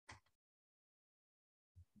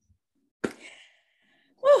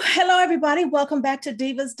everybody. Welcome back to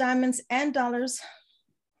Divas, Diamonds, and Dollars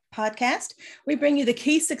podcast. We bring you the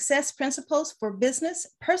key success principles for business,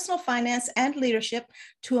 personal finance, and leadership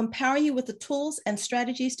to empower you with the tools and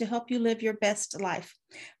strategies to help you live your best life.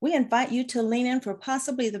 We invite you to lean in for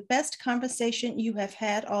possibly the best conversation you have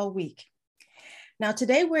had all week. Now,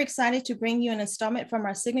 today we're excited to bring you an installment from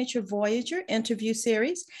our signature Voyager interview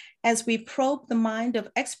series as we probe the mind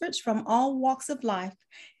of experts from all walks of life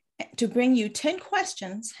to bring you 10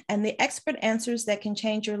 questions and the expert answers that can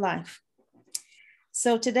change your life.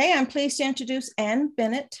 So today I'm pleased to introduce Ann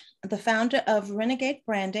Bennett, the founder of Renegade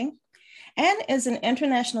Branding. Ann is an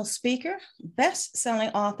international speaker, best-selling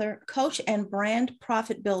author, coach, and brand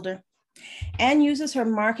profit builder. Ann uses her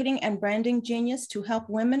marketing and branding genius to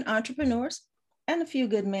help women entrepreneurs and a few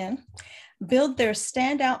good men build their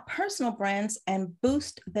standout personal brands and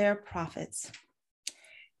boost their profits.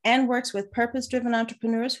 Ann works with purpose-driven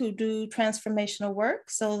entrepreneurs who do transformational work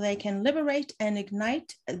so they can liberate and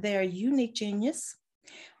ignite their unique genius,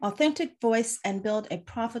 authentic voice, and build a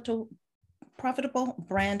profitable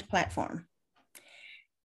brand platform.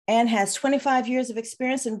 Ann has 25 years of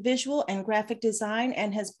experience in visual and graphic design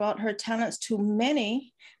and has brought her talents to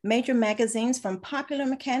many major magazines, from Popular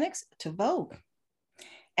Mechanics to Vogue.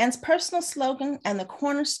 Ann's personal slogan and the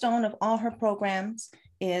cornerstone of all her programs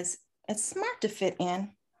is, "It's smart to fit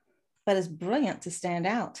in, but it's brilliant to stand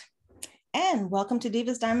out." Ann, welcome to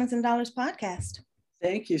Divas, Diamonds, and Dollars podcast.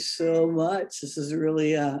 Thank you so much. This is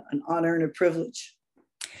really an honor and a privilege.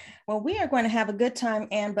 Well, we are going to have a good time,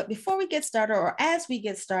 Ann, but before we get started, or as we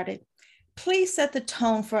get started, please set the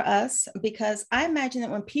tone for us, because I imagine that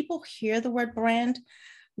when people hear the word brand,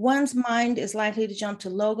 one's mind is likely to jump to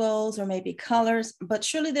logos or maybe colors, but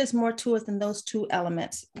surely there's more to it than those two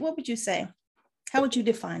elements. What would you say? How would you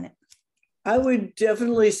define it? I would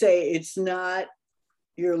definitely say it's not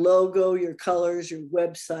your logo, your colors, your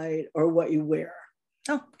website, or what you wear.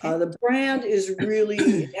 Oh, okay. The brand is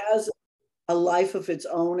really has a life of its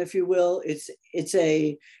own, if you will. It's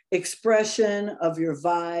a expression of your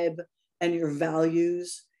vibe and your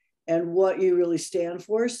values and what you really stand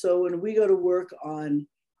for. So when we go to work on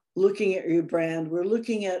looking at your brand, we're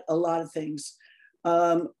looking at a lot of things.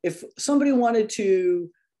 If somebody wanted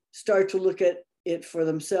to start to look at it for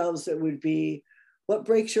themselves, it would be what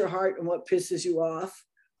breaks your heart and what pisses you off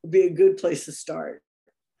would be a good place to start.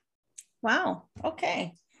 Wow.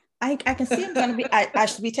 Okay. I can see I'm going to be, I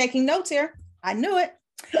should be taking notes here. I knew it.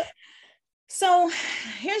 So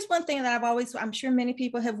here's one thing that I'm sure many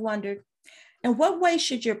people have wondered. In what way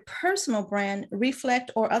should your personal brand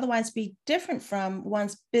reflect or otherwise be different from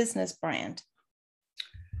one's business brand?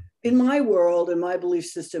 In my world, in my belief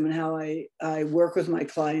system, and how I work with my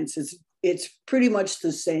clients, it's pretty much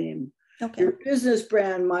the same. Okay. Your business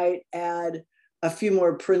brand might add a few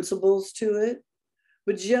more principles to it,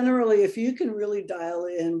 but generally, if you can really dial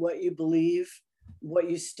in what you believe, what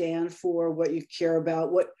you stand for, what you care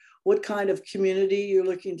about, what kind of community you're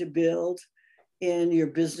looking to build in your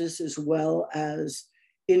business as well as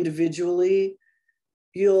individually,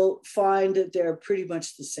 you'll find that they're pretty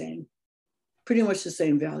much the same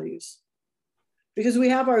values. Because we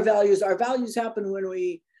have our values. Our values happen when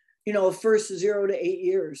we, first 0 to 8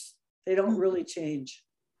 years. They don't really change.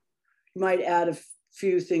 You might add a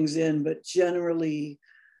few things in, but generally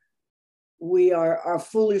we are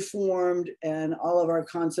fully formed, and all of our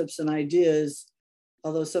concepts and ideas,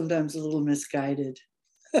 although sometimes a little misguided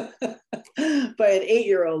by an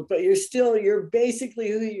 8-year-old, but you're basically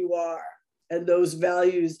who you are. And those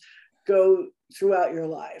values go throughout your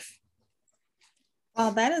life.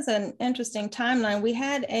 Well, that is an interesting timeline.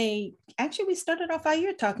 We started off our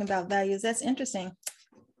year talking about values. That's interesting.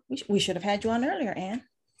 We should have had you on earlier, Ann.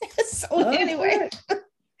 Anyway.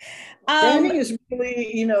 Branding is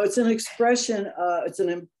really, it's an expression, it's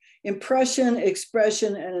an impression,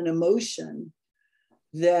 expression, and an emotion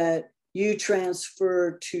that you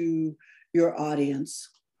transfer to your audience.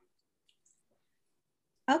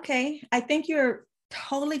 Okay. I think you're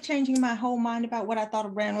totally changing my whole mind about what I thought a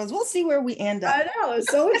brand was. We'll see where we end up. I know.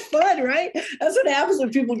 It's so much fun, right? That's what happens when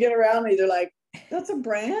people get around me. They're like, "That's a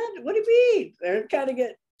brand? What do you mean?" They're kind of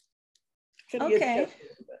get. Okay.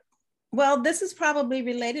 Well, this is probably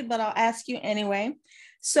related, but I'll ask you anyway.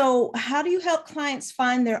 So how do you help clients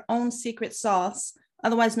find their own secret sauce,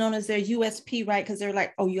 otherwise known as their USP, right? Because they're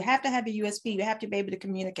like, oh, you have to have a USP. You have to be able to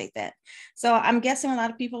communicate that. So I'm guessing a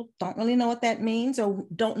lot of people don't really know what that means or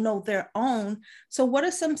don't know their own. So what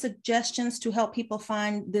are some suggestions to help people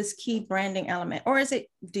find this key branding element? Or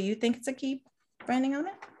do you think it's a key branding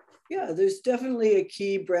element? Yeah, there's definitely a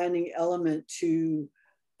key branding element to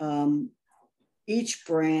each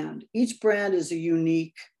brand. Each brand is a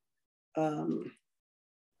unique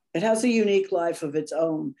It has a unique life of its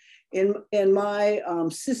own. In my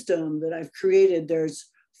system that I've created, there's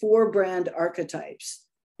 4 brand archetypes.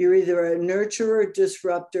 You're either a nurturer,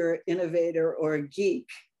 disruptor, innovator, or a geek.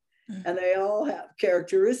 And they all have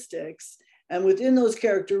characteristics. And within those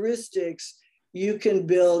characteristics, you can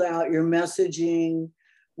build out your messaging,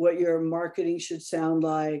 what your marketing should sound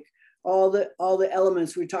like, all the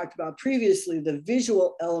elements we talked about previously, the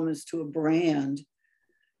visual elements to a brand,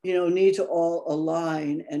 need to all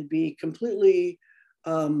align and be completely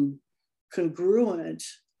congruent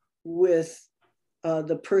with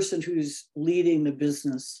the person who's leading the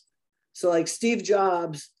business. So like Steve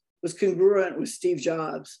Jobs was congruent with Steve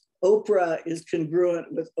Jobs. Oprah is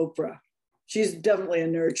congruent with Oprah. She's definitely a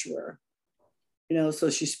nurturer, so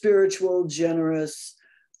she's spiritual, generous.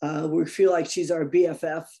 We feel like she's our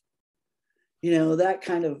BFF, that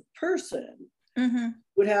kind of person. Mm-hmm.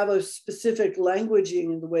 Would have a specific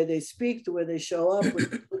languaging in the way they speak, the way they show up,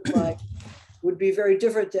 would be very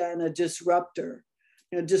different than a disruptor.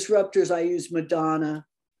 Disruptors, I use Madonna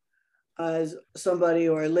as somebody,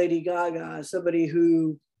 or Lady Gaga, somebody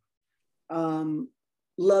who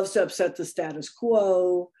loves to upset the status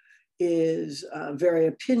quo, is very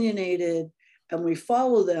opinionated, and we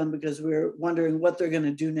follow them because we're wondering what they're going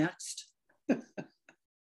to do next.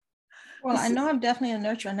 Well, I know I'm definitely a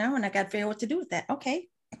nurturer now, and I got to figure out what to do with that. Okay,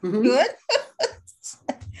 good.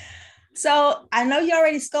 So I know you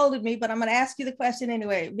already scolded me, but I'm going to ask you the question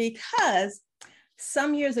anyway, because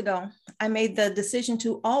some years ago, I made the decision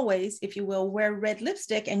to always, if you will, wear red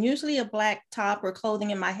lipstick and usually a black top or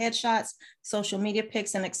clothing in my headshots, social media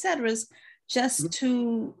pics, and et cetera,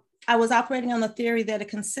 I was operating on the theory that a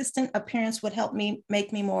consistent appearance would help me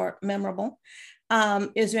make me more memorable.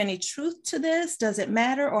 Is there any truth to this? Does it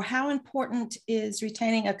matter? Or how important is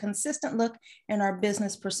retaining a consistent look in our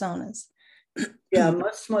business personas? Yeah,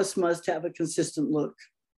 must have a consistent look.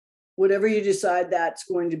 Whatever you decide that's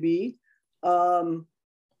going to be.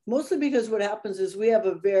 Mostly because what happens is we have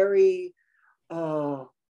a very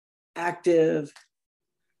active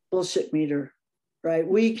bullshit meter, right?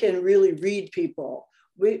 We can really read people.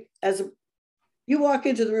 You walk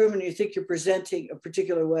into the room and you think you're presenting a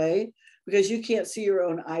particular way because you can't see your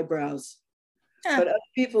own eyebrows. Yeah. But other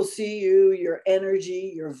people see you, your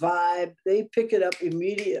energy, your vibe, they pick it up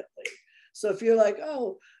immediately. So if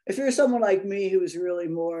you're someone like me who's really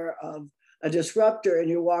more of a disruptor and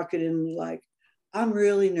you're walking in like, I'm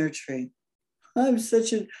really nurturing. I'm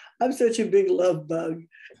such a big love bug.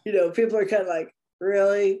 People are kind of like,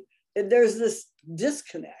 really? And there's this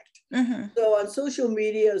disconnect. Mm-hmm. So on social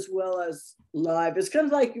media as well as live, it's kind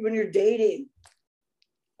of like when you're dating,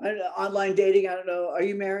 online dating. I don't know. Are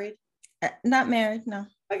you married? Not married, no.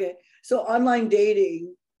 Okay. So online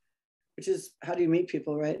dating, which is how do you meet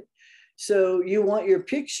people, right? So you want your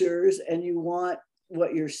pictures and you want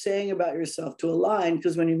what you're saying about yourself to align,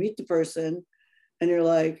 because when you meet the person and you're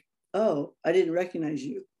like, oh, I didn't recognize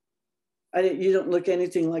you. You don't look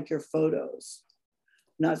anything like your photos.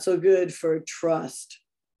 Not so good for trust,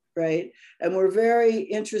 right? And we're very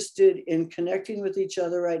interested in connecting with each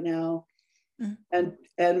other right now, mm-hmm.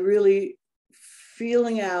 and really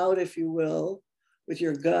feeling out, if you will, with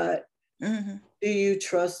your gut. Mm-hmm. Do you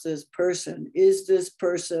trust this person? Is this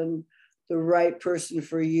person the right person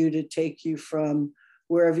for you to take you from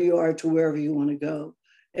wherever you are to wherever you want to go?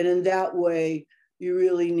 And in that way, you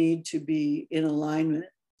really need to be in alignment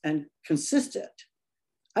and consistent.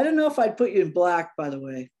 I don't know if I'd put you in black, by the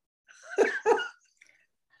way.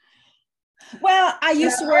 Well, I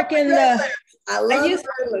used to work in the...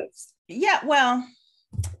 Yeah, well,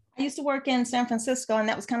 I used to work in San Francisco, and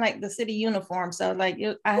that was kind of like the city uniform. So like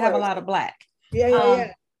I have a lot of black.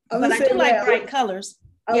 Yeah. But I do like bright colors.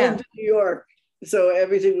 I lived in New York, so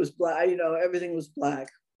everything was black. Everything was black.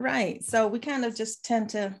 Right. So we kind of just tend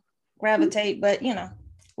to gravitate, but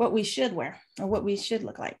what we should wear or what we should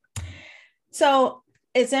look like. So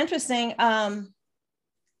it's interesting. I'm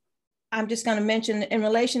just going to mention in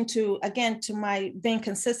relation to, again, to my being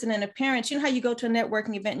consistent in appearance. You know how you go to a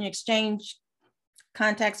networking event and you exchange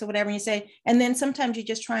contacts or whatever, and you say, and then sometimes you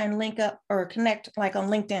just try and link up or connect like on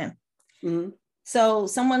LinkedIn. Mm-hmm. So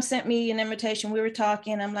someone sent me an invitation. We were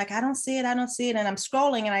talking. I'm like, I don't see it. And I'm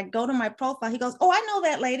scrolling and I go to my profile. He goes, oh, I know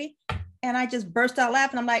that lady. And I just burst out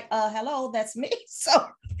laughing. I'm like, hello, that's me. So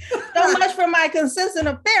much for my consistent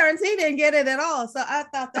appearance. He didn't get it at all. So I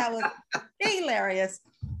thought that was hilarious.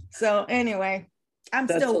 So anyway,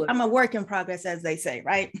 I'm a work in progress, as they say,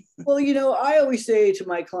 right? Well, I always say to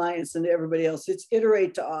my clients and to everybody else, it's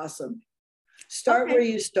iterate to awesome. Start where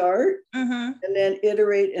you start, mm-hmm. and then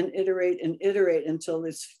iterate and iterate and iterate until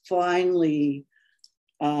it's finally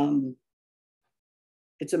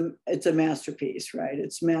it's a masterpiece, right?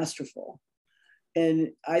 It's masterful.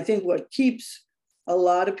 And I think what keeps a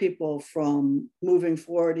lot of people from moving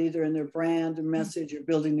forward, either in their brand or message or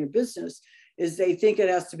building their business, is they think it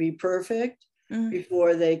has to be perfect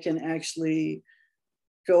before they can actually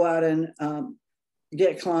go out and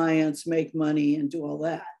get clients, make money, and do all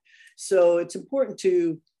that. So it's important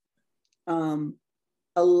to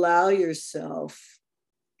allow yourself,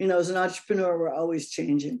 as an entrepreneur, we're always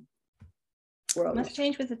changing. Must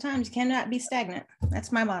change with the times. You cannot be stagnant.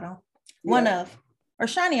 That's my motto. Yeah. Or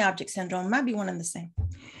shiny object syndrome might be one and the same.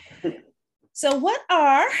 So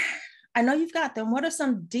I know you've got them. What are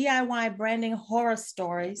some DIY branding horror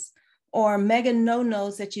stories or mega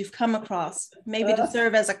no-nos that you've come across, maybe to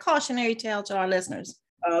serve as a cautionary tale to our listeners?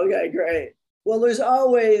 Okay, great. Well, there's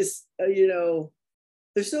always,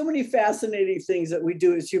 there's so many fascinating things that we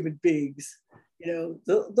do as human beings.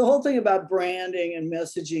 The whole thing about branding and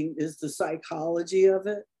messaging is the psychology of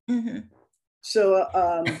it. Mm-hmm. So,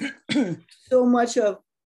 so much of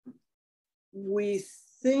we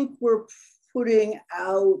think we're putting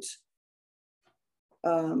out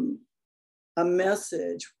a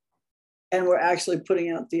message, and we're actually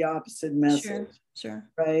putting out the opposite message. Sure.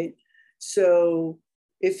 Right? So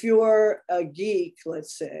if you're a geek,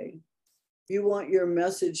 let's say, you want your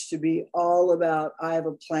message to be all about, I have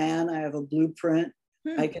a plan, I have a blueprint,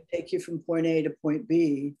 I can take you from point A to point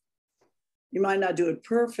B. You might not do it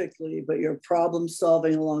perfectly, but you're problem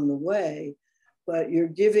solving along the way, but you're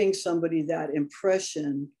giving somebody that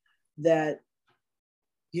impression that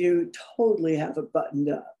you totally have it buttoned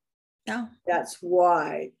up. Yeah. That's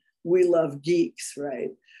why we love geeks,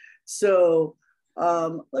 right? So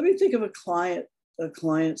let me think of a client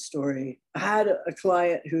story. I had a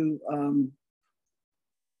client who,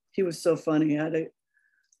 he was so funny.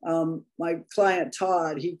 My client,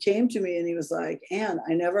 Todd, he came to me and he was like, Ann,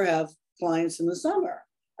 I never have clients in the summer.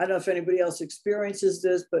 I don't know if anybody else experiences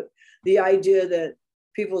this, but the idea that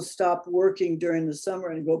people stop working during the summer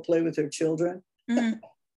and go play with their children. Mm-hmm.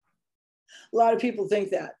 A lot of people think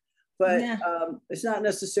that, but it's not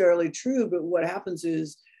necessarily true. But what happens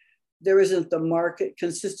is there isn't the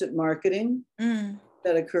consistent marketing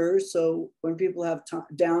that occurs. So when people have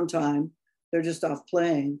downtime, they're just off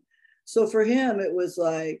playing. So for him, it was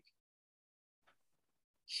like,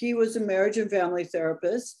 he was a marriage and family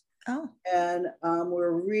therapist. Oh. And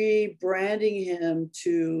we're rebranding him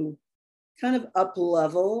to kind of up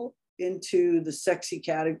level into the sexy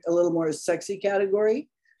category, a little more sexy category,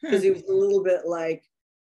 because he was a little bit like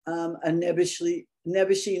a nebbishly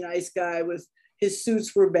nice guy with his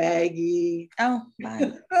suits were baggy. Oh,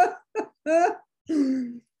 my.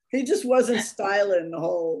 He just wasn't styling the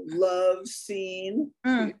whole love scene.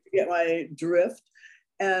 You get my drift.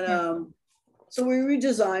 And so we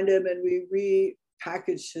redesigned him and we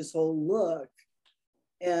repackaged his whole look.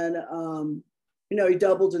 And, he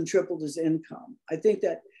doubled and tripled his income. I think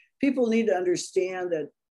that people need to understand that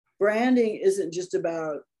branding isn't just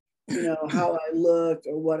about, how I look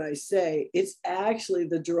or what I say. It's actually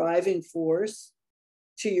the driving force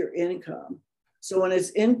to your income. So when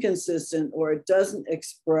it's inconsistent or it doesn't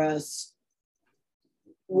express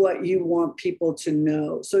what you want people to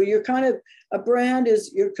know. So you're kind of, a brand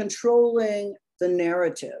is, you're controlling the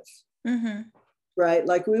narrative, right?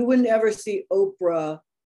 Like we wouldn't ever see Oprah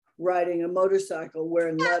riding a motorcycle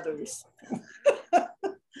wearing leathers,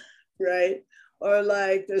 right? Or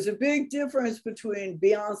like there's a big difference between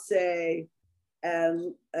Beyonce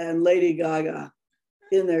and Lady Gaga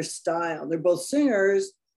in their style. They're both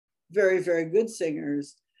singers, very, very good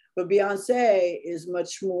singers, but Beyonce is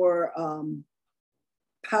much more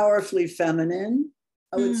powerfully feminine,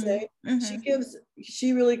 I would say.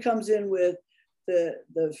 She really comes in with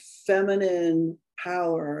the feminine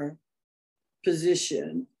power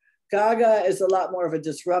position. Gaga is a lot more of a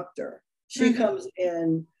disruptor. She comes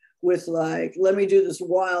in with like, let me do this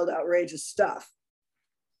wild, outrageous stuff,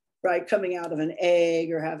 right? Coming out of an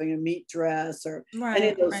egg or having a meat dress or any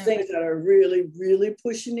of those things that are really, really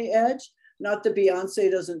pushing the edge. Not that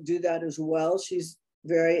Beyonce doesn't do that as well. She's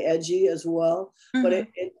very edgy as well, but it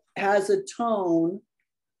has a tone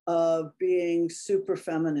of being super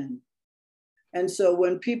feminine. And so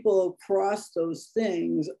when people cross those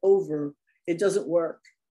things over, it doesn't work.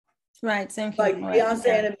 Right. Same like Beyonce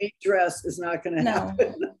in a meat dress is not going to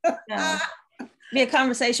happen. No. Be a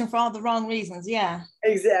conversation for all the wrong reasons. Yeah.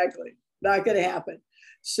 Exactly. Not going to happen.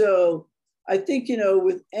 So I think,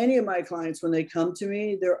 with any of my clients, when they come to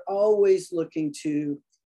me, they're always looking to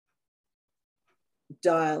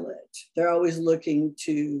dial it. They're always looking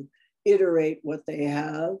to iterate what they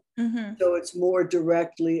have. So it's more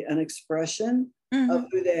directly an expression of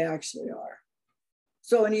who they actually are.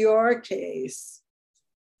 So in your case,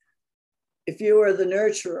 if you were the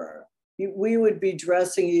nurturer, we would be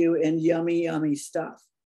dressing you in yummy, yummy stuff.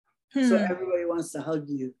 So everybody wants to hug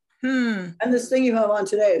you. And this thing you have on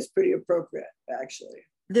today is pretty appropriate, actually.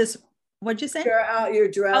 This, what'd you say? You're out, you're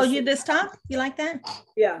dressed. Oh, you this top? You like that?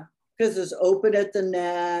 Yeah, because it's open at the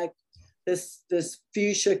neck. This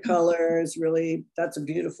fuchsia color is really, that's a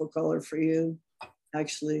beautiful color for you,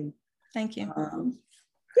 actually. Thank you.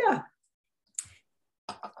 Yeah.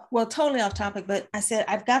 Well, totally off topic, but I said,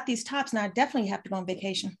 I've got these tops and I definitely have to go on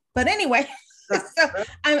vacation. But anyway, so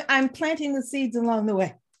I'm planting the seeds along the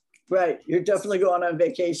way. Right. You're definitely going on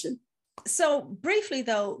vacation. So briefly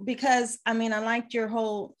though, because I mean, I liked your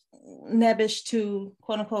whole nebbish to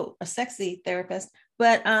quote unquote a sexy therapist,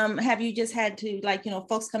 but have you just had to, like, you know,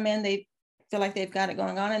 folks come in, they feel like they've got it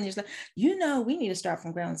going on and you're just like, you know, we need to start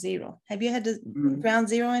from ground zero. Have you had to ground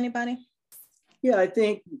zero anybody? Yeah, I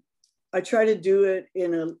think I try to do it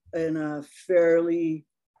in a fairly,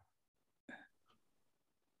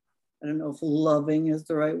 I don't know if loving is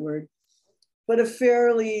the right word, but a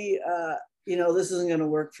fairly, you know, this isn't going to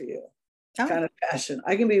work for you kind of fashion.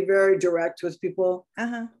 I can be very direct with people,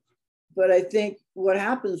 but I think what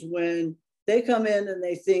happens when they come in and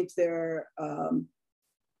they think they're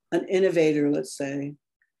an innovator, let's say,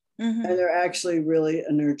 and they're actually really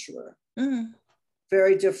a nurturer,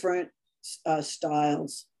 very different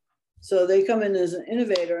styles. So they come in as an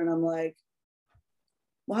innovator and I'm like,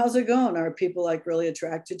 well, how's it going? Are people like really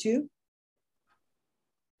attracted to you?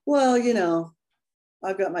 Well, you know,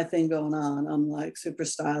 I've got my thing going on. I'm like super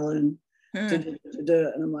styling. And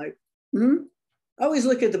I'm like, I always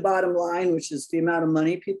look at the bottom line, which is the amount of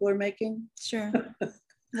money people are making. Sure.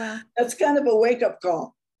 Wow. That's kind of a wake-up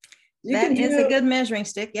call. That is a good measuring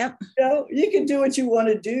stick. Yep. You know, you can do what you want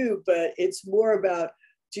to do, but it's more about,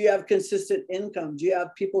 do you have consistent income? Do you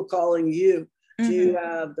have people calling you? Do you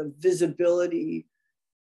have the visibility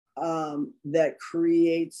that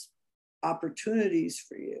creates opportunities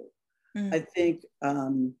for you? I think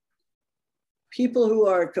people who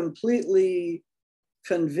are completely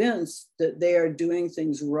convinced that they are doing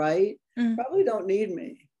things right probably don't need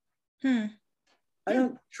me. I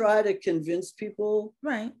don't try to convince people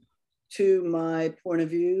to my point of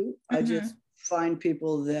view. I just find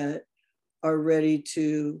people that are ready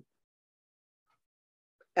to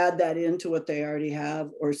add that into what they already have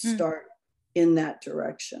or start in that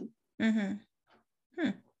direction. I'm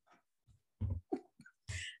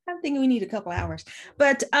thinking we need a couple hours,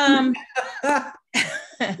 but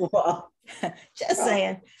Well, just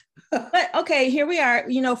saying. But okay, here we are.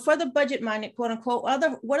 You know, for the budget-minded, quote unquote,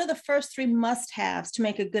 what are the first 3 must-haves to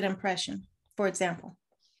make a good impression, for example?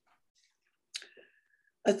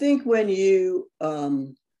 I think when you,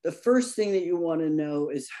 the first thing that you want to know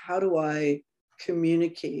is, how do I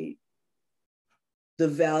communicate the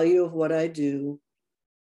value of what I do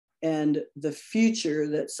and the future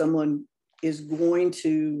that someone is going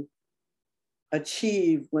to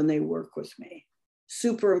achieve when they work with me?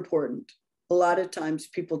 Super important. A lot of times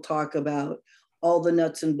people talk about all the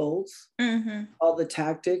nuts and bolts, all the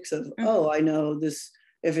tactics of, oh, I know this,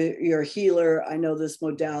 if you're a healer, I know this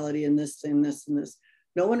modality and this thing, this and this.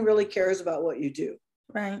 No one really cares about what you do.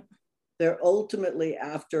 Right. They're ultimately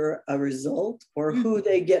after a result or who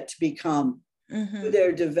they get to become, who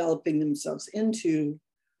they're developing themselves into,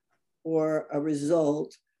 or a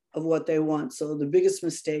result of what they want. So the biggest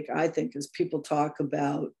mistake, I think, is people talk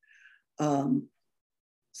about,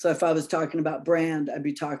 so if I was talking about brand, I'd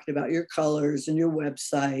be talking about your colors and your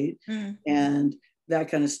website and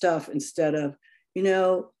that kind of stuff, instead of, you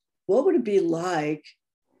know, what would it be like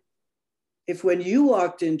if when you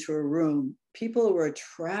walked into a room, people were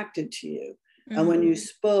attracted to you, and when you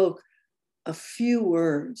spoke a few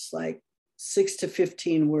words, like 6 to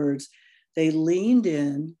 15 words, they leaned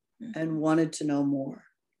in and wanted to know more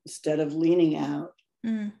instead of leaning out.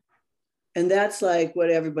 And that's like what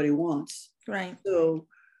everybody wants. Right. So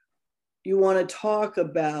you want to talk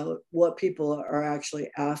about what people are actually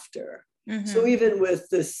after. So even with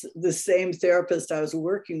the same therapist I was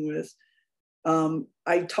working with,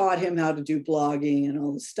 I taught him how to do blogging and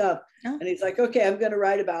all this stuff. And he's like, okay, I'm going to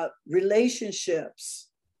write about relationships.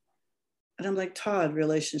 And I'm like, Todd,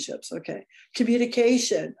 relationships. Okay.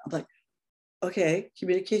 Communication. I'm like, okay,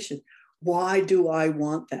 communication. Why do I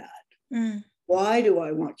want that? Why do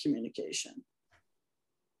I want communication?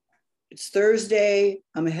 It's Thursday.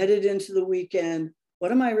 I'm headed into the weekend.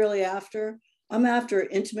 What am I really after? I'm after an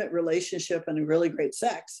intimate relationship and a really great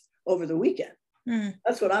sex over the weekend.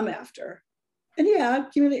 That's what I'm after. And yeah,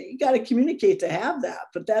 you got to communicate to have that,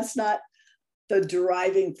 but that's not the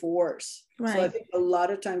driving force. Right. So I think a lot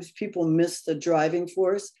of times people miss the driving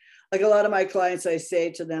force. Like a lot of my clients, I say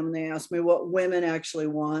to them, they ask me what women actually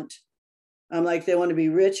want. I'm like, they want to be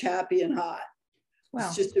rich, happy, and hot.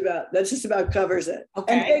 Wow. That's just about covers it.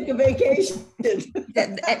 Okay. And take a vacation.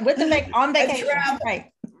 With the on vacation,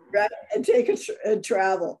 right? Right. And and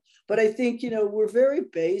travel. But I think, we're very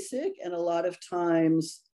basic, and a lot of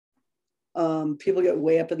times people get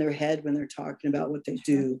way up in their head when they're talking about what they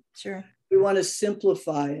do. Sure. We want to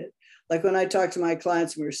simplify it. Like when I talk to my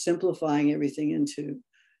clients, we're simplifying everything into,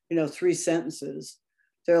 3 sentences.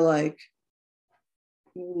 They're like,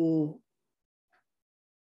 ooh,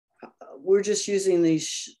 we're just using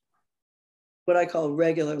these, what I call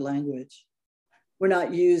regular language. We're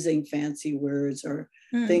not using fancy words or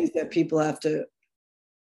things that people have to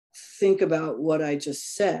think about what I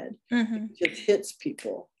just said. It just hits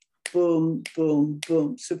people. Boom, boom,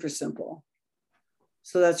 boom. Super simple.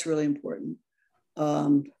 So that's really important.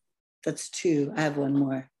 That's 2. I have one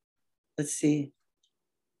more. Let's see.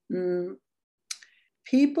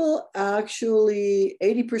 People actually,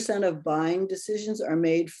 80% of buying decisions are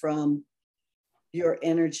made from your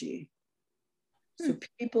energy. So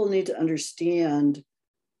people need to understand,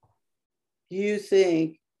 you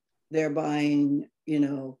think they're buying,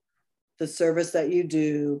 the service that you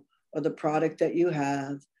do or the product that you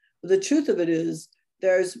have. But the truth of it is,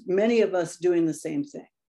 there's many of us doing the same thing.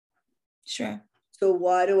 Sure. So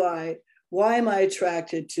why am I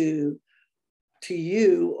attracted to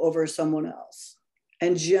you over someone else?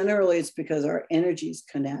 And generally it's because our energies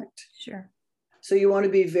connect. Sure. So you want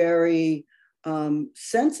to be very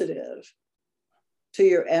sensitive to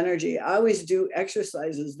your energy. I always do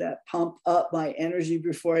exercises that pump up my energy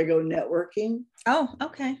before I go networking. Oh,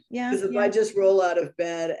 okay. Yeah. Because if I just roll out of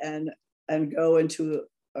bed and go into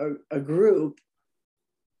a group,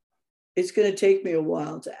 it's going to take me a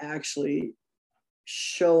while to actually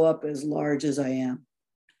show up as large as I am.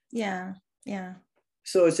 Yeah. Yeah.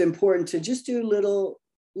 So it's important to just do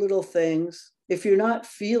little things. If you're not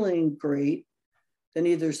feeling great, then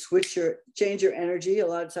either change your energy, a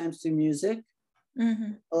lot of times through music,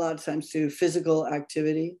 a lot of times through physical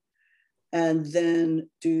activity, and then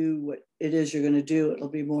do what it is you're going to do.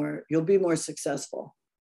 You'll be more successful.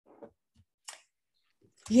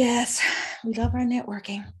 Yes. We love our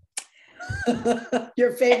networking.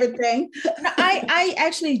 Your favorite thing? I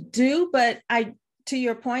actually do, but to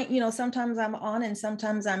your point, sometimes I'm on and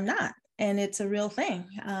sometimes I'm not, and it's a real thing.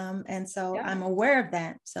 And so I'm aware of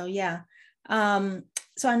that. So yeah.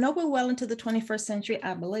 So I know we're well into the 21st century,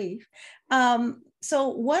 I believe.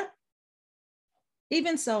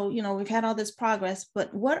 Even so, we've had all this progress,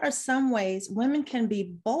 but what are some ways women can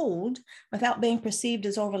be bold without being perceived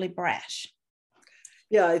as overly brash?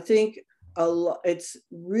 Yeah, I think it's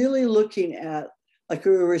really looking at, like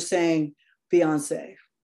we were saying, Beyonce.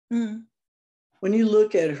 When you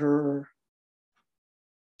look at her,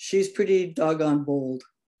 she's pretty doggone bold.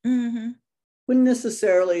 Wouldn't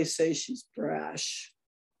necessarily say she's brash.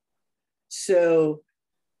 So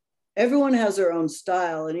everyone has their own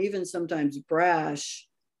style, and even sometimes brash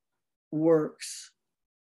works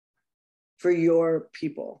for your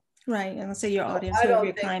people. Right, and let's say your audience, whoever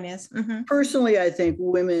your client is. Personally, I think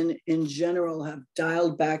women in general have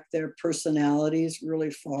dialed back their personalities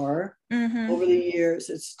really far over the years.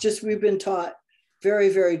 It's just we've been taught very,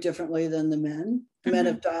 very differently than the men. The men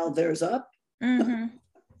have dialed theirs up.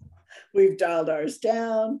 We've dialed ours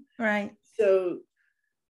down. Right. So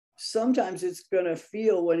sometimes it's going to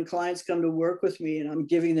feel, when clients come to work with me and I'm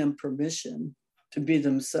giving them permission to be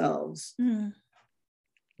themselves,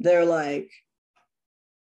 they're like,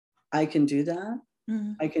 I can do that.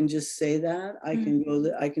 I can just say that. I can go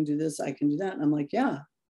I can do this. I can do that. And I'm like, yeah,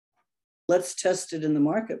 let's test it in the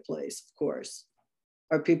marketplace. Of course.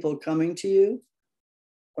 Are people coming to you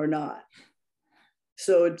or not?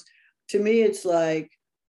 So to me, it's like,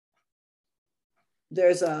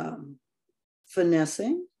 there's a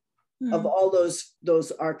finessing of all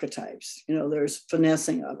those archetypes. There's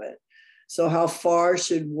finessing of it. So how far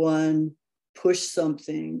should one push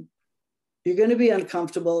something? You're going to be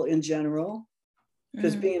uncomfortable in general,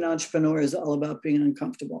 because being an entrepreneur is all about being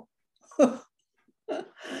uncomfortable.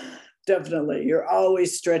 Definitely. You're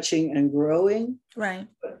always stretching and growing. Right.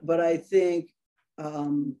 But I think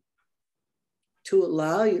to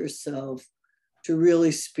allow yourself to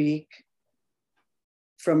really speak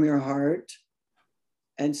from your heart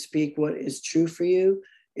and speak what is true for you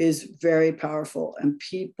is very powerful. And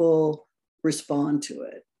people respond to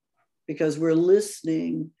it because we're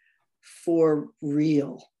listening for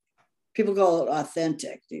real. People call it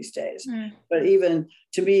authentic these days, but even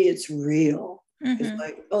to me, it's real. It's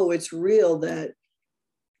like, oh, it's real that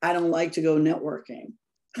I don't like to go networking.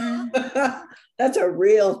 That's a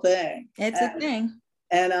real thing. It's a thing.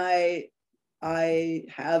 And I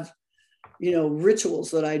have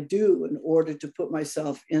rituals that I do in order to put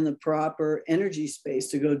myself in the proper energy space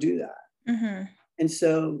to go do that. Mm-hmm. And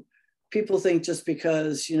so people think just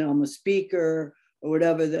because, I'm a speaker or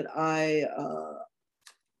whatever, that I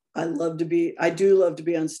do love to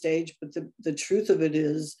be on stage, but the truth of it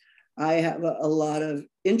is I have a lot of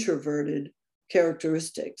introverted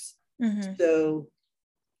characteristics. Mm-hmm. So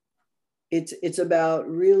it's about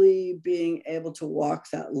really being able to walk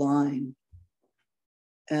that line.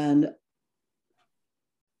 And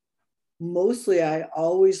mostly I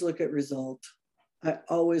always look at result. I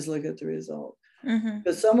always look at the result. Mm-hmm.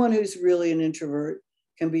 Because someone who's really an introvert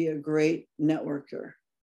can be a great networker.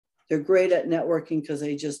 They're great at networking because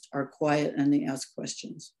they just are quiet and they ask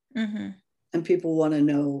questions. Mm-hmm. And people want to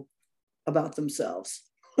know about themselves.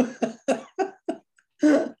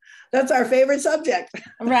 That's our favorite subject.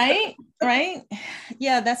 Right.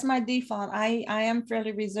 Yeah, that's my default. I am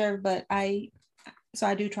fairly reserved, but I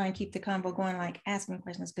do try and keep the convo going, like asking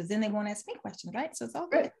questions, because then they won't ask me questions, right? So it's all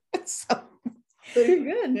good. Right. So you're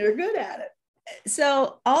good. You're good at it.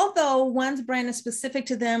 So although one's brand is specific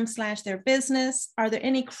to them / their business, are there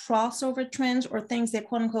any crossover trends or things that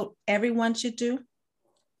quote unquote everyone should do?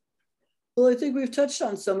 Well, I think we've touched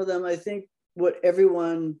on some of them. I think what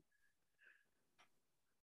everyone,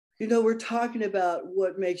 we're talking about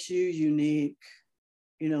what makes you unique,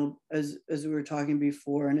 as we were talking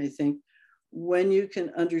before. And I think when you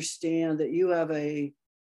can understand that you have a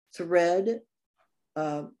thread,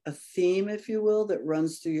 a theme, if you will, that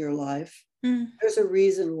runs through your life, there's a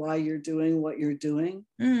reason why you're doing what you're doing.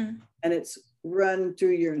 And it's run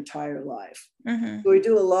through your entire life. So we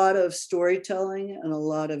do a lot of storytelling and a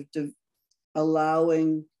lot of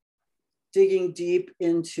digging deep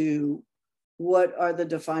into what are the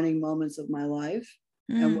defining moments of my life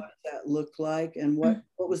and what does that look like and what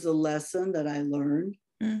was the lesson that I learned.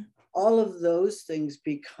 All of those things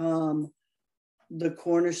become the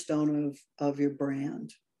cornerstone of your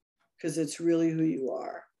brand, because it's really who you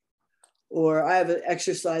are. Or I have an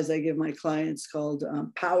exercise I give my clients called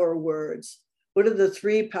power words. What are the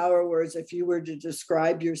 3 power words if you were to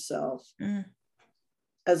describe yourself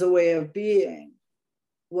as a way of being?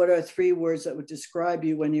 What are 3 words that would describe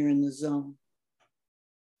you when you're in the zone?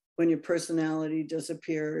 When your personality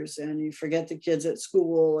disappears and you forget the kids at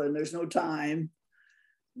school and there's no time,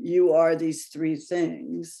 you are these 3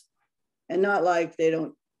 things. And not like they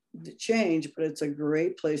don't change, but it's a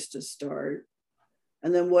great place to start.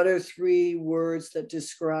 And then what are 3 words that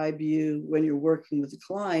describe you when you're working with a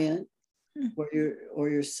client or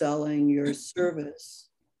you're selling your service?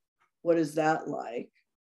 What is that like?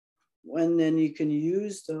 And then you can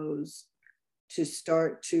use those to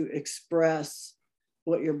start to express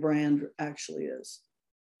what your brand actually is.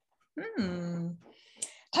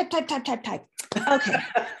 Type. Okay.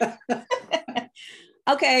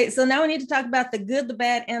 Okay, so now we need to talk about the good, the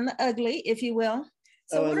bad, and the ugly, if you will.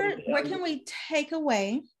 So what can we take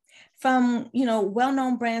away from,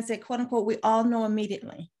 well-known brands that quote unquote, we all know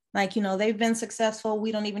immediately? Like, they've been successful.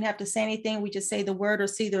 We don't even have to say anything. We just say the word or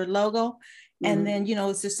see their logo. And then,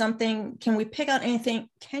 is there something, can you pick out anything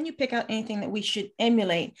that we should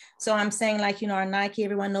emulate? So I'm saying like, our Nike,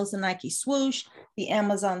 everyone knows the Nike swoosh, the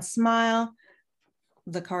Amazon smile,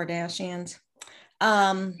 the Kardashians,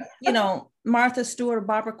 Martha Stewart,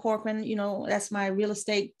 Barbara Corcoran, that's my real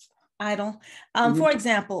estate idol, for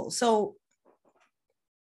example. So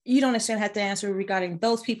you don't necessarily have to answer regarding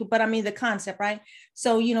those people, but I mean the concept, right?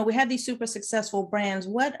 So, we have these super successful brands.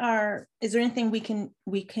 Is there anything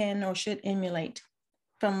we can or should emulate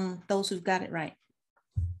from those who've got it right?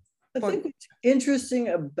 I think what's interesting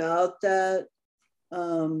about that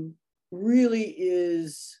really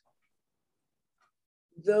is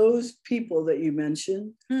those people that you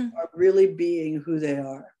mentioned are really being who they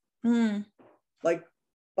are. Like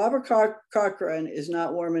Barbara Corcoran is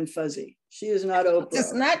not warm and fuzzy. She is not Oprah.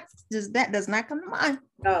 That does not come to mind.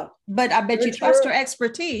 No. But I bet you trust her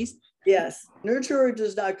expertise. Yes. Nurturer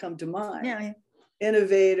does not come to mind. Yeah.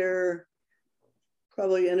 Innovator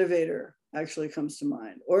actually comes to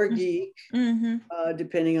mind. Or geek,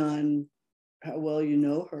 depending on how well you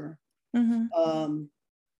know her.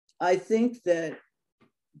 I think that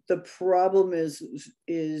the problem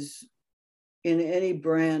is in any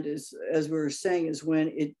brand is, as we were saying, is when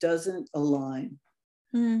it doesn't align.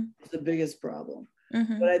 It's the biggest problem.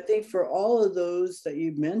 But I think for all of those that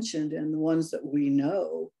you mentioned and the ones that we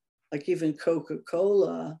know, like even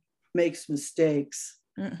Coca-Cola makes mistakes.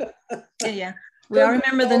 Yeah. We all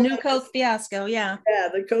remember the new Coke fiasco. Yeah,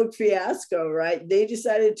 the Coke fiasco, right? They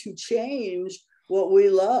decided to change what we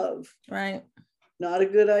love. Right. Not a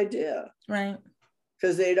good idea. Right.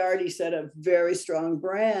 Because they'd already set a very strong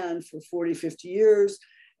brand for 40, 50 years.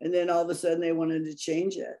 And then all of a sudden they wanted to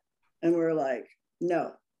change it. And we're like,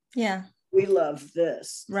 no. Yeah. We love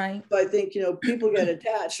this. Right. So I think, people get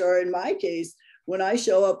attached, or in my case, when I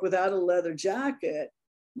show up without a leather jacket,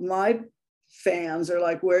 my fans are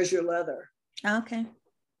like, where's your leather? Okay.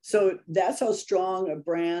 So that's how strong a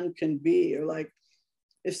brand can be. Or like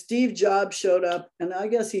if Steve Jobs showed up, and I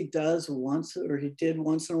guess he does once, or he did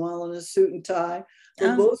once in a while in a suit and tie,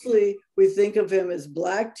 but mostly we think of him as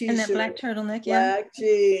black t-shirt, and that black turtleneck, black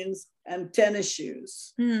jeans, and tennis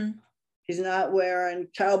shoes. Mm. He's not wearing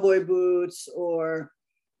cowboy boots or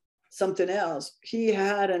something else. He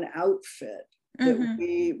had an outfit that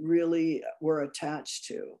we really were attached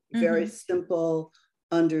to. Very simple,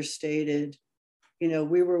 understated.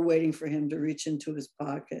 We were waiting for him to reach into his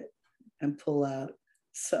pocket and pull out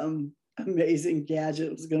some amazing gadget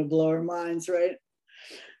that was going to blow our minds, right?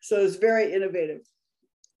 So it's very innovative.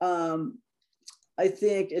 I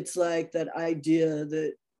think it's like that idea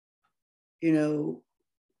that,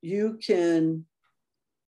 you can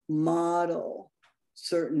model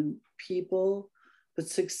certain people, but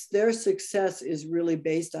their success is really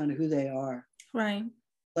based on who they are. Right.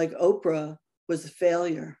 Like Oprah was a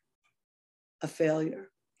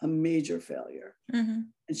major failure. And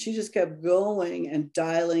she just kept going and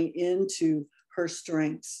dialing into her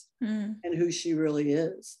strengths and who she really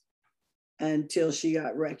is until she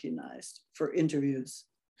got recognized for interviews.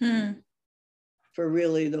 For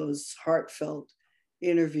really those heartfelt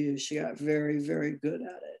interviews, she got very, very good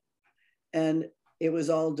at it. And it was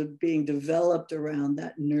all being developed around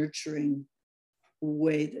that nurturing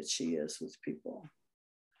way that she is with people.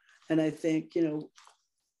 And I think,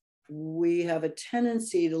 we have a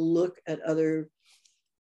tendency to look at other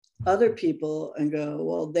people and go,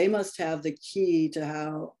 well, they must have the key to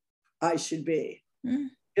how I should be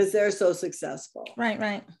because they're so successful.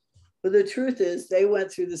 Right. But the truth is they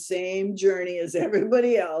went through the same journey as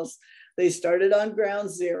everybody else. They started on ground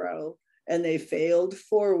zero and they failed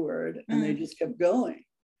forward and they just kept going.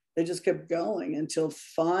 They just kept going until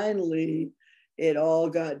finally it all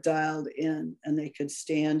got dialed in and they could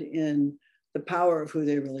stand in the power of who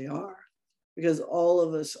they really are, because all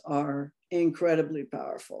of us are incredibly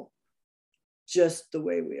powerful, just the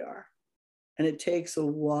way we are. And it takes a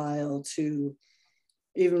while to,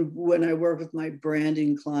 even when I work with my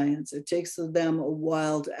branding clients, it takes them a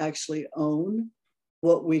while to actually own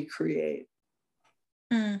what we create.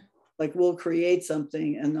 Like we'll create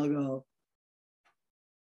something and they'll go,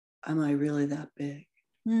 am I really that big?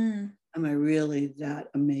 Am I really that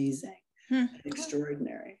amazing and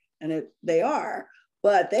extraordinary? And they are,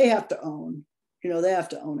 but they have to own, they have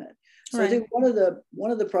to own it. So right. I think one of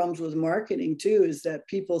the problems with marketing too is that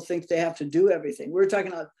people think they have to do everything. We were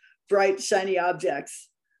talking about bright, shiny objects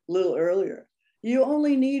a little earlier. You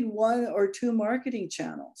only need 1 or 2 marketing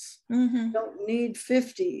channels. You don't need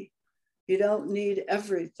 50. You don't need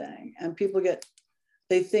everything. And people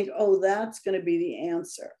they think, oh, that's going to be the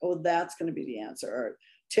answer. Oh, that's going to be the answer.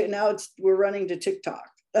 Or now we're running to TikTok.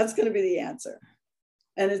 That's going to be the answer.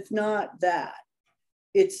 And it's not that.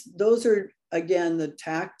 Those are, again, the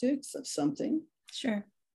tactics of something. Sure.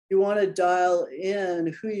 You want to dial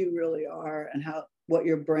in who you really are and what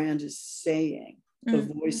your brand is saying, the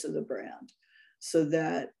voice of the brand, so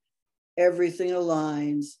that everything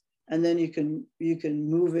aligns, and then you can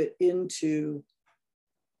move it into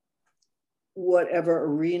whatever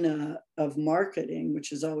arena of marketing,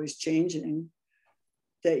 which is always changing,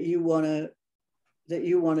 that you want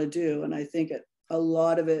to do. And I think a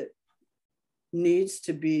lot of it needs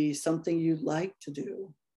to be something you like to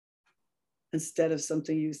do instead of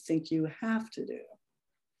something you think you have to do.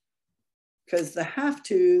 Because the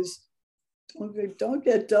have-tos don't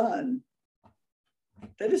get done.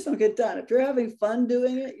 They just don't get done. If you're having fun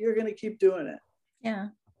doing it, you're going to keep doing it. Yeah.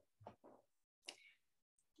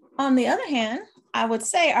 On the other hand, I would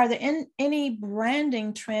say, are there any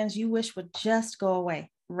branding trends you wish would just go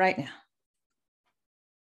away right now?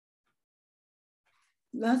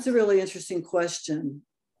 That's a really interesting question.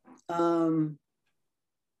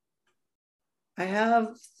 I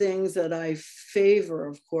have things that I favor,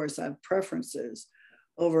 of course, I have preferences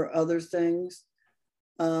over other things.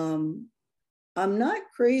 I'm not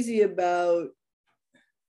crazy about,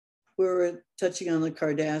 we're touching on the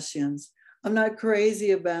Kardashians. I'm not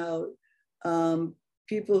crazy about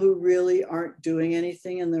people who really aren't doing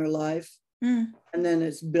anything in their life. And then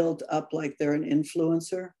it's built up like they're an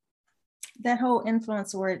influencer. That whole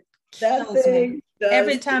influence word kills me.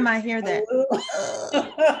 Every time I hear that.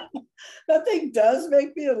 That thing does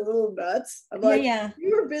make me a little nuts. I'm like, if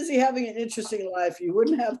you were busy having an interesting life, you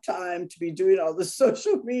wouldn't have time to be doing all the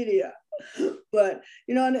social media. But,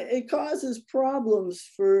 and it causes problems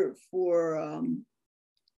for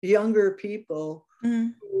younger people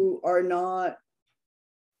who are not,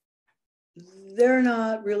 they're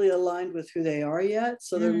not really aligned with who they are yet.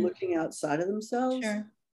 So they're looking outside of themselves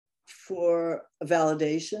for a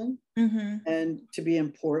validation and to be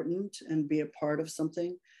important and be a part of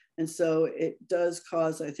something. And so it does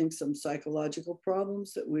cause, I think, some psychological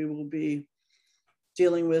problems that we will be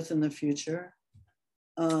dealing with in the future.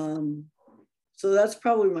 So that's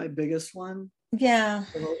probably my biggest one. Yeah.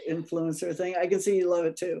 The whole influencer thing. I can see you love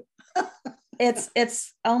it too.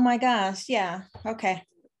 It's, oh my gosh. Yeah. Okay.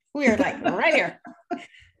 We're like right here.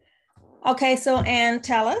 Okay. So, Anne,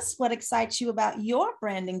 tell us what excites you about your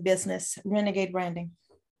branding business, Renegade Branding.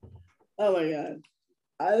 Oh my God.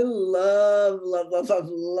 I love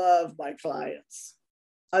my clients.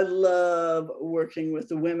 I love working with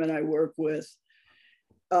the women I work with.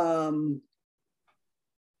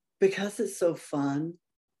 Because it's so fun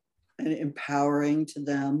and empowering to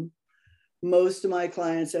them. Most of my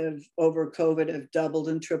clients have, over COVID, have doubled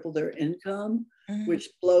and tripled their income, which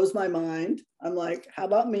blows my mind. I'm like, how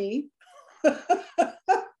about me? I'm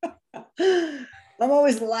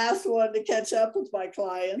always the last one to catch up with my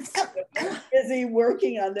clients. I'm busy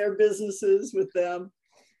working on their businesses with them.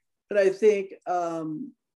 But I think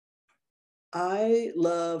I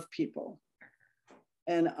love people.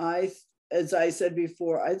 And as I said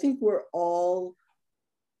before, I think we're all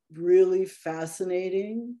really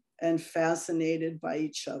fascinating and fascinated by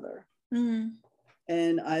each other.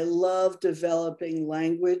 And I love developing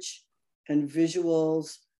language and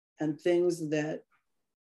visuals and things that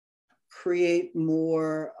create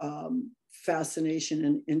more fascination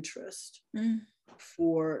and interest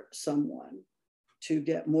for someone to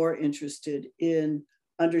get more interested in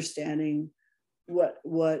understanding what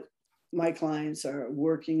my clients are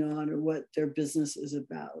working on or what their business is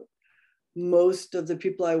about. Most of the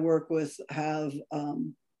people I work with have,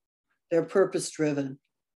 they're purpose driven.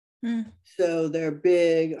 So their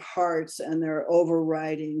big hearts and their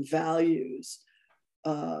overriding values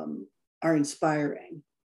are inspiring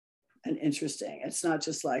and interesting. It's not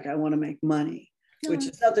just like, I want to make money, which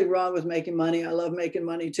is nothing wrong with making money. I love making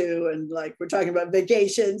money too. And like, we're talking about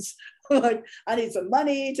vacations. Like, I need some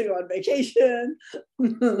money to go on vacation.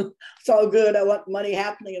 It's all good. I want money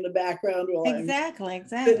happening in the background while I'm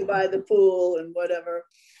sitting by the pool and whatever.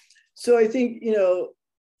 So I think,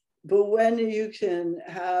 but when you can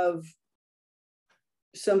have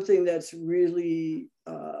something that's really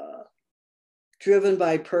driven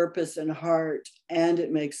by purpose and heart, and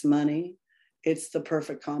it makes money, it's the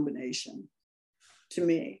perfect combination to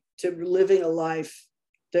me, to living a life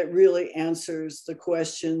that really answers the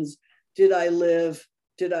questions, did I live,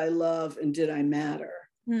 did I love, and did I matter?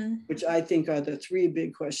 Which I think are the three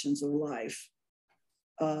big questions of life.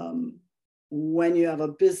 When you have a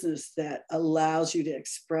business that allows you to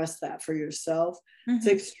express that for yourself, it's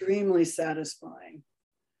extremely satisfying.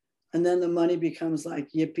 And then the money becomes like,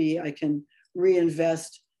 yippee, I can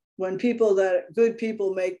reinvest. When good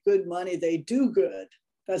people make good money, they do good.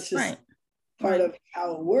 That's just part of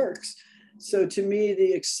how it works. So to me,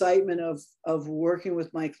 the excitement of working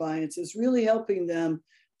with my clients is really helping them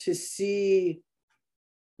to see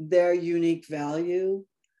their unique value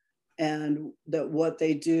and that what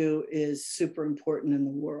they do is super important in the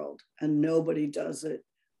world, and nobody does it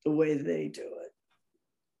the way they do it.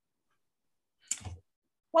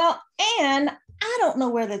 Well, Anne, I don't know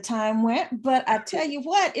where the time went, but I tell you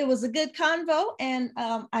what, it was a good convo, and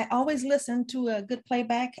I always listen to a good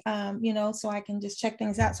playback, so I can just check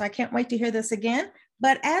things out. So I can't wait to hear this again.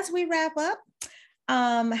 But as we wrap up,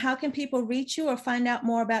 how can people reach you or find out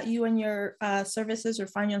more about you and your services, or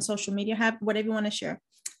find you on social media? Whatever you want to share.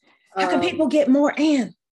 How can people get more,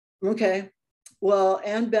 Anne? Okay. Well,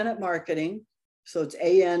 Anne Bennett Marketing. So it's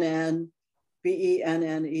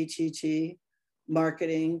ANNBENNETT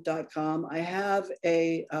marketing.com. I have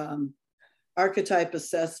a archetype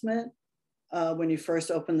assessment when you first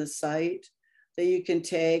open the site that you can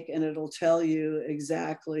take, and it'll tell you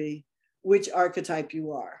exactly which archetype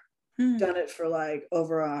you are. Done it for like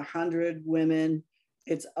over 100 women.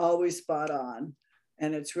 It's always spot on,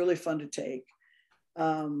 and it's really fun to take.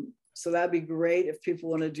 So that'd be great if people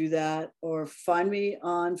want to do that, or find me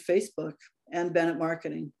on Facebook, Anne Bennett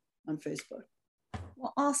Marketing on Facebook.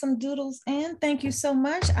 Well, awesome doodles, Anne. Thank you so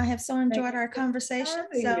much. I have so enjoyed our conversation.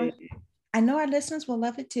 So I know our listeners will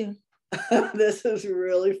love it too. This is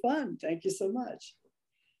really fun. Thank you so much.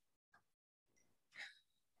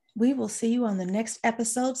 We will see you on the next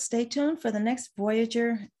episode. Stay tuned for the next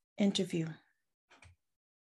Voyager interview.